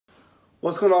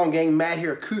What's going on, gang? Matt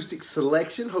here, Acoustic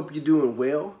Selection. Hope you're doing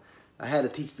well. I had to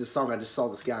teach this song. I just saw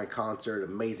this guy in concert,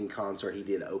 amazing concert he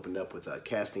did, opened up with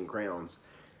Casting Crowns.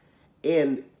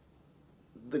 And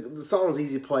the song's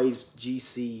easy to play, G,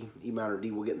 C, E minor, D.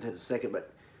 We'll get into that in a second.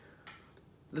 But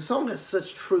the song has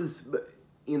such truth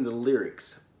in the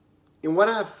lyrics. And what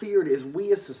I've feared is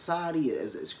we as society,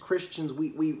 as Christians,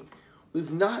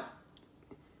 we've not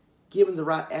given the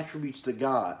right attributes to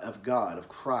God, of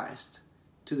Christ,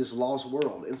 to this lost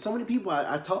world. And so many people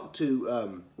I talk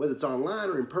to, whether it's online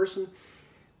or in person,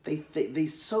 they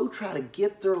so try to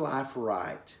get their life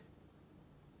right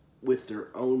with their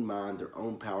own mind, their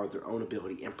own power, their own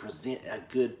ability, and present a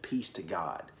good peace to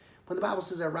God. When the Bible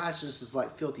says that righteousness is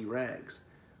like filthy rags.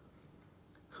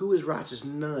 Who is righteous?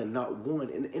 None, not one.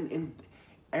 And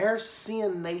our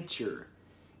sin nature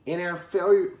and our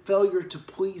failure to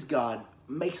please God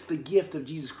makes the gift of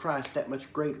Jesus Christ that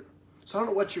much greater. So I don't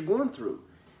know what you're going through,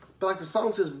 but like the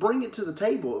song says, bring it to the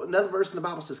table. Another verse in the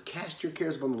Bible says, cast your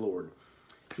cares upon the Lord.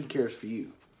 He cares for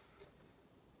you.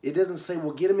 It doesn't say,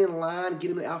 well, get them in line, get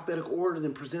them in alphabetical order,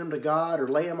 then present them to God or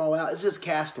lay them all out. It's just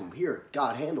cast them. Here,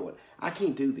 God, handle it. I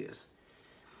can't do this.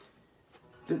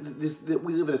 That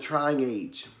we live in a trying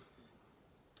age.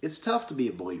 It's tough to be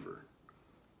a believer.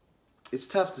 It's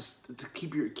tough to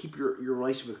keep your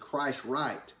relationship with Christ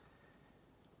right.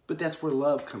 But that's where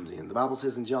love comes in. The Bible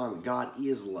says in John, God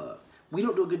is love. We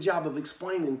don't do a good job of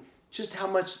explaining just how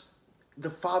much the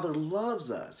Father loves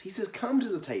us. He says, come to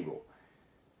the table.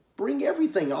 Bring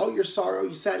everything, all your sorrow,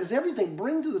 your sadness, everything,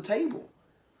 bring to the table.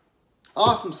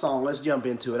 Awesome song. Let's jump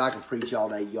into it. I can preach all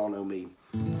day. Y'all know me.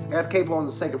 I got the capo on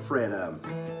the second fret. Hear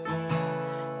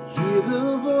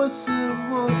the voice of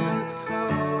one that's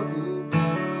calling.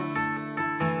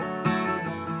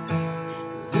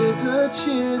 'Cause there's a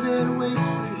chair that waits for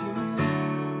you,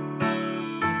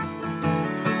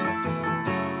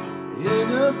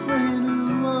 and a friend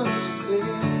who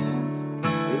understands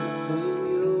everything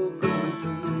you're going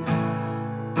through.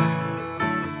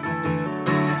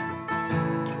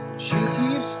 But you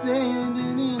keep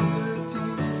standing in the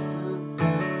distance,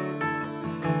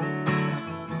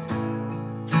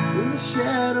 in the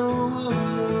shadow of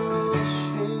your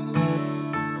shame.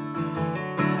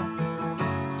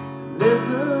 There's a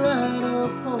light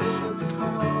of hope that's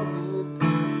calling.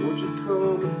 Won't you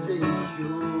come and take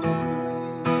your place?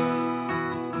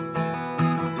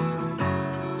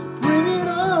 So bring it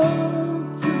all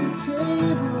to the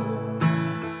table.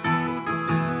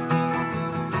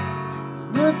 There's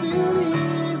nothing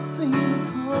ain't seen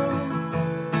before.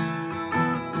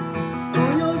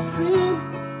 All your sin,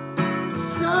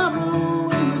 sorrow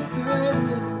and your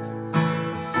sadness,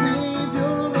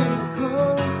 Savior when He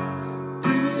calls,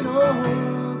 bring it all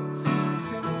to the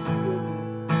table.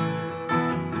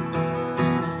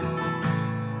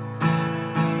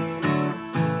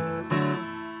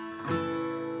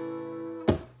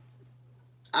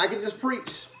 I can just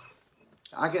preach.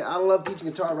 I love teaching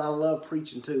guitar, but I love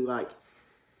preaching too. Like,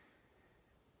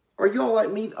 are y'all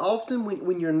like me? Often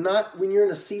when you're in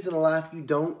a season of life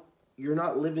you're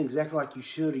not living exactly like you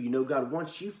should, or you know God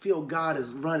wants, you feel God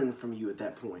is running from you at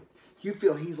that point. You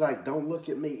feel He's like, don't look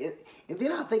at me. And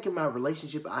then I think of my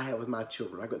relationship I have with my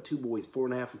children. I've got two boys,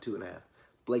 4.5 and 2.5,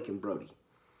 Blake and Brody.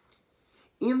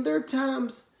 In their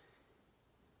times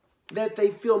that they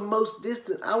feel most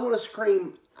distant, I want to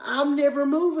scream, I'm never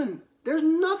moving. There's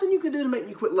nothing you can do to make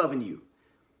me quit loving you.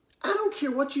 I don't care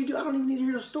what you do. I don't even need to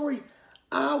hear the story.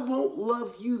 I won't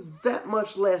love you that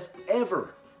much less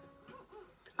ever.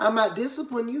 I might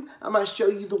discipline you. I might show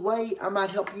you the way. I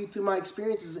might help you through my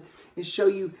experiences and show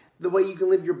you the way you can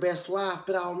live your best life.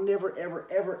 But I'll never, ever,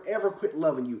 ever, ever quit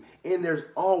loving you. And there's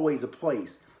always a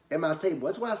place at my table.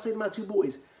 That's why I say to my two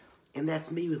boys, and that's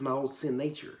me with my old sin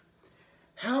nature.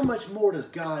 How much more does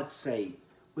God say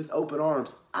with open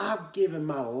arms? I've given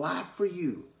my life for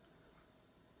you.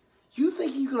 You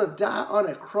think He's going to die on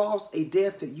a cross, a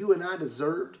death that you and I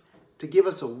deserved, to give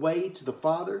us a way to the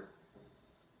Father,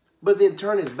 but then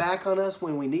turn His back on us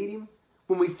when we need Him?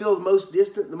 When we feel the most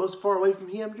distant, the most far away from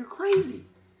Him? You're crazy.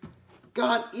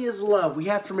 God is love. We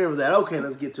have to remember that. Okay,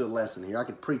 let's get to a lesson here. I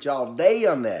could preach all day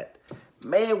on that.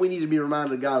 Man, we need to be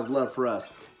reminded of God's love for us.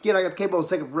 Again, I got the capo on the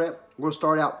second fret. We're going to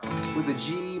start out with a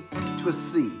G to a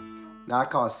C. Now, I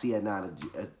call a C at 9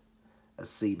 a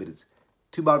C, but it's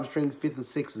two bottom strings, 5th and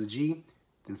 6th is a G,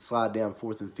 then slide down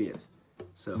 4th and 5th.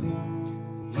 So,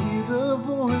 hear the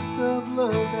voice of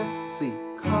love, that's C.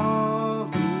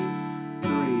 Calling,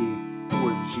 3,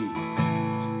 4, G.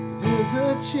 There's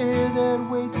a chair that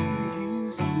waits for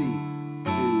you, C,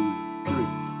 2, 3.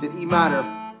 Then E minor,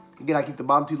 again, I keep the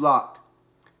bottom two locked.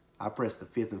 I press the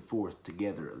 5th and 4th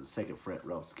together, the 2nd fret,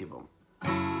 right off the skip on.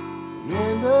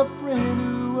 find a friend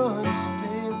who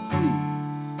understands. C,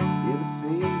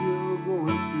 everything you're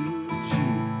going through. G,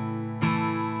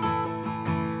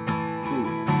 C,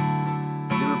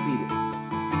 then repeat it.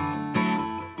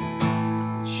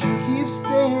 But you keep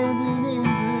standing in the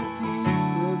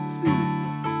distance. C,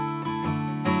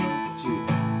 G,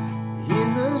 in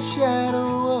the shadow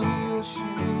of your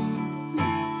shame. C,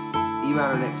 E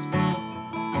minor next.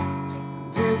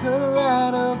 There's a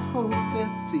light of hope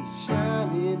that sees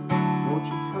shining. Won't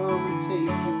you come and take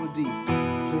your D,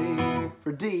 please?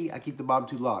 For D, I keep the bottom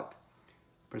 2 locked.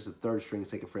 Press the 3rd string,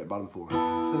 2nd fret, bottom 4. Play.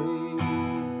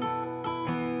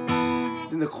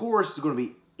 Then the chorus is going to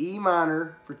be E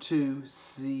minor for 2,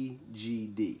 C, G,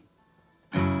 D.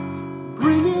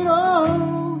 Bring it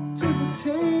all to the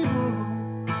table.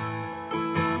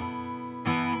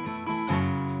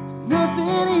 There's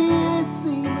nothing he ain't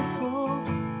seen before.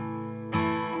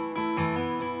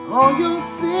 All your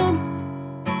sin,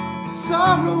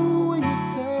 sorrow, and your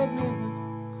sadness,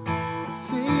 the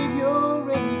Savior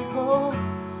already calls.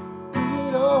 Bring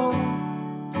it all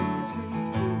to the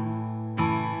table.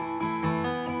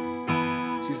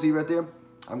 So you see right there,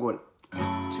 I'm going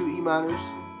 2 E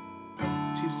minors,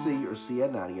 2 C, or C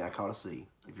at 90. I call it a C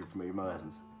if you're familiar with my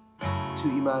lessons. 2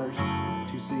 E minors,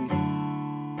 2 C's,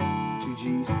 2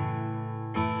 G's,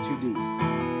 2 D's.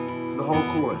 For the whole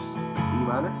chorus, E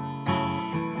minor,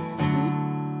 C,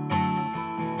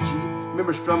 G.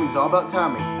 Remember, strumming's all about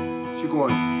timing. So you're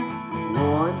going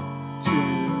 1, 2,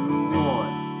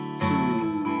 1, 2,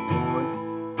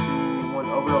 1, 2, 1,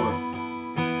 over and over.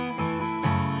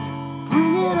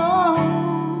 Bring it all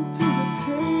to the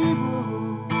table.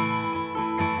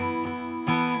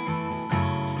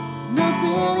 There's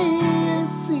nothing he ain't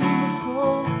seen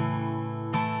before.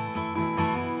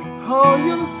 All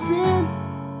your sin,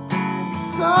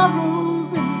 sorrows,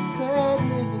 and your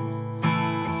sadness,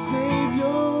 the Savior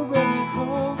already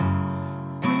calls.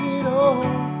 Bring it all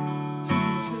to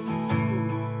the table.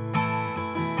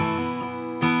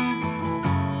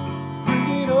 Bring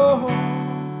it all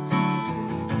to the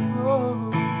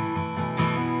table.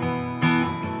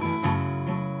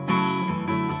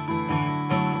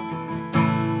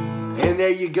 And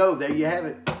there you go. There you have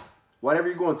it. Whatever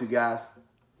you're going through, guys,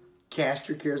 cast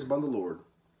your cares upon the Lord,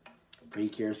 for he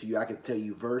cares for you. I could tell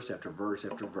you verse after verse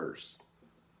after verse.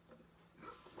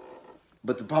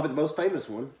 But probably the most famous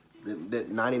one that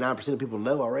 99% of people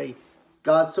know already.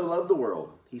 God so loved the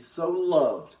world. He so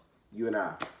loved you and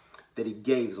I that he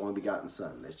gave his only begotten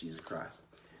Son. That's Jesus Christ.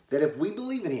 That if we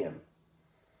believe in him,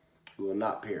 we will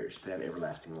not perish but have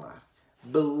everlasting life.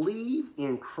 Believe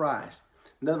in Christ.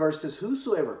 Another verse says,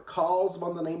 whosoever calls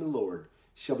upon the name of the Lord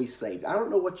shall be saved. I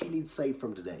don't know what you need saved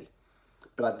from today.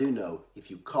 But I do know if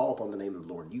you call upon the name of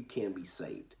the Lord, you can be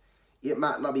saved. It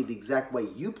might not be the exact way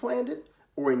you planned it,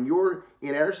 or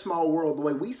in our small world the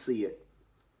way we see it.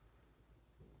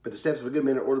 But the steps of a good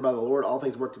man are ordered by the Lord. All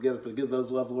things work together for the good of those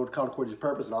who love the Lord, called according to his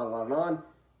purpose, and on and on and on.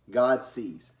 God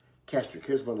sees. Cast your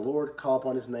cares upon the Lord, call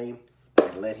upon his name,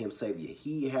 and let him save you.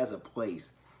 He has a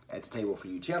place at the table for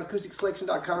you. Check out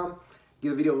acousticselection.com.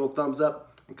 Give the video a little thumbs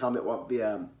up and comment what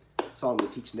the song we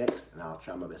teach next, and I'll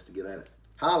try my best to get at it.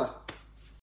 Holla!